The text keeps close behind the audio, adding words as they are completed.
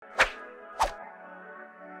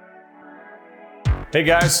Hey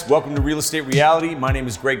guys, welcome to Real Estate Reality. My name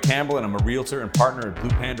is Greg Campbell and I'm a realtor and partner at Blue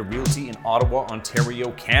Panda Realty in Ottawa,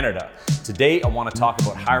 Ontario, Canada. Today I want to talk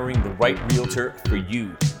about hiring the right realtor for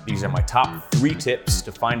you. These are my top 3 tips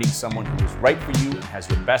to finding someone who is right for you and has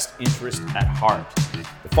your best interest at heart.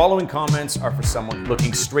 The following comments are for someone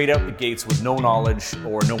looking straight out the gates with no knowledge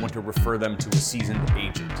or no one to refer them to a seasoned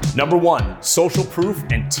agent. Number 1, social proof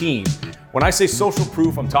and team. When I say social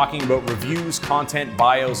proof, I'm talking about reviews, content,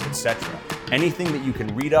 bios, etc. Anything that you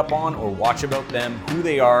can read up on or watch about them, who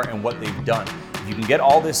they are, and what they've done. If you can get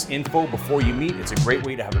all this info before you meet, it's a great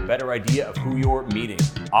way to have a better idea of who you're meeting,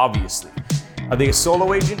 obviously. Are they a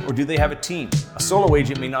solo agent or do they have a team? A solo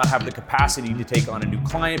agent may not have the capacity to take on a new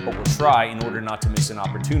client, but will try in order not to miss an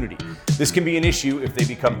opportunity. This can be an issue if they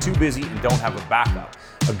become too busy and don't have a backup.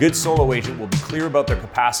 A good solo agent will be clear about their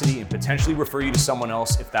capacity and potentially refer you to someone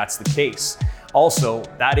else if that's the case. Also,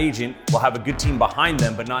 that agent will have a good team behind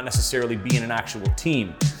them, but not necessarily be in an actual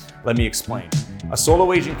team. Let me explain. A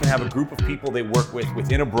solo agent can have a group of people they work with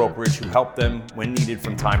within a brokerage who help them when needed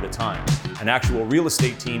from time to time. An actual real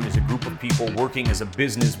estate team is a group of people working as a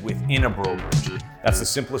business within a brokerage. That's the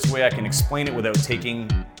simplest way I can explain it without taking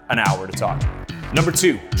an hour to talk. Number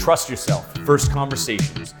 2, trust yourself. First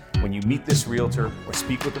conversations. When you meet this realtor or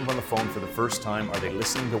speak with them on the phone for the first time, are they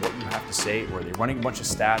listening to what you have to say, or are they running a bunch of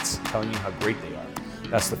stats telling you how great they are?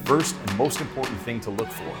 That's the first and most important thing to look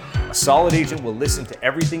for. A solid agent will listen to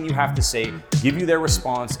everything you have to say, give you their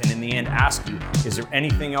response, and in the end ask you, is there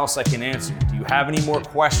anything else I can answer? Do you have any more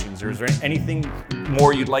questions, or is there anything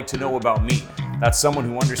more you'd like to know about me? That's someone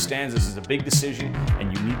who understands this is a big decision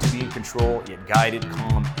and you need to be in control, yet guided,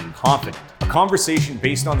 calm, and confident. A conversation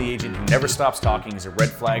based on the agent who never stops talking is a red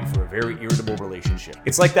flag for a very irritable relationship.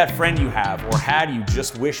 It's like that friend you have or had you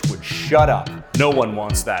just wish would shut up. No one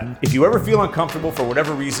wants that. If you ever feel uncomfortable for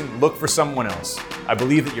whatever reason, look for someone else. I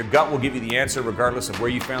believe that your gut will give you the answer regardless of where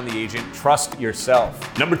you found the agent. Trust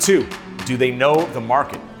yourself. Number 2, do they know the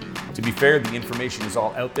market? To be fair, the information is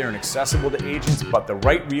all out there and accessible to agents, but the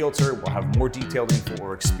right realtor will have more detailed info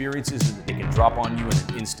or experiences that they can drop on you in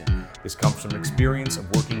an instant. This comes from experience of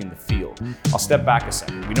working in the field. I'll step back a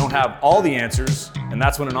second. We don't have all the answers, and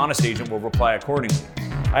that's when an honest agent will reply accordingly.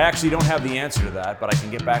 I actually don't have the answer to that, but I can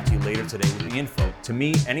get back to you later today with the info. To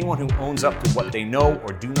me, anyone who owns up to what they know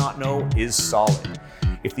or do not know is solid.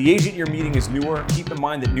 If the agent you're meeting is newer, keep in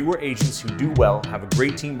mind that newer agents who do well have a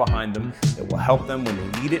great team behind them that will help them when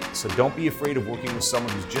they need it, so don't be afraid of working with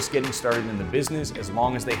someone who's just getting started in the business as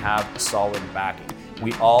long as they have a solid backing.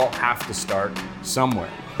 We all have to start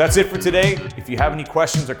somewhere. That's it for today. If you have any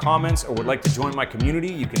questions or comments or would like to join my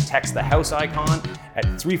community, you can text the house icon at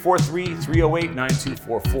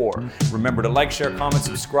 343-308-9244. Remember to like, share, comment,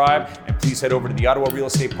 subscribe, and please head over to the Ottawa Real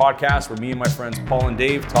Estate Podcast where me and my friends Paul and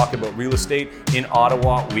Dave talk about real estate in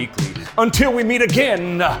Ottawa weekly. Until we meet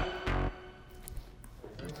again.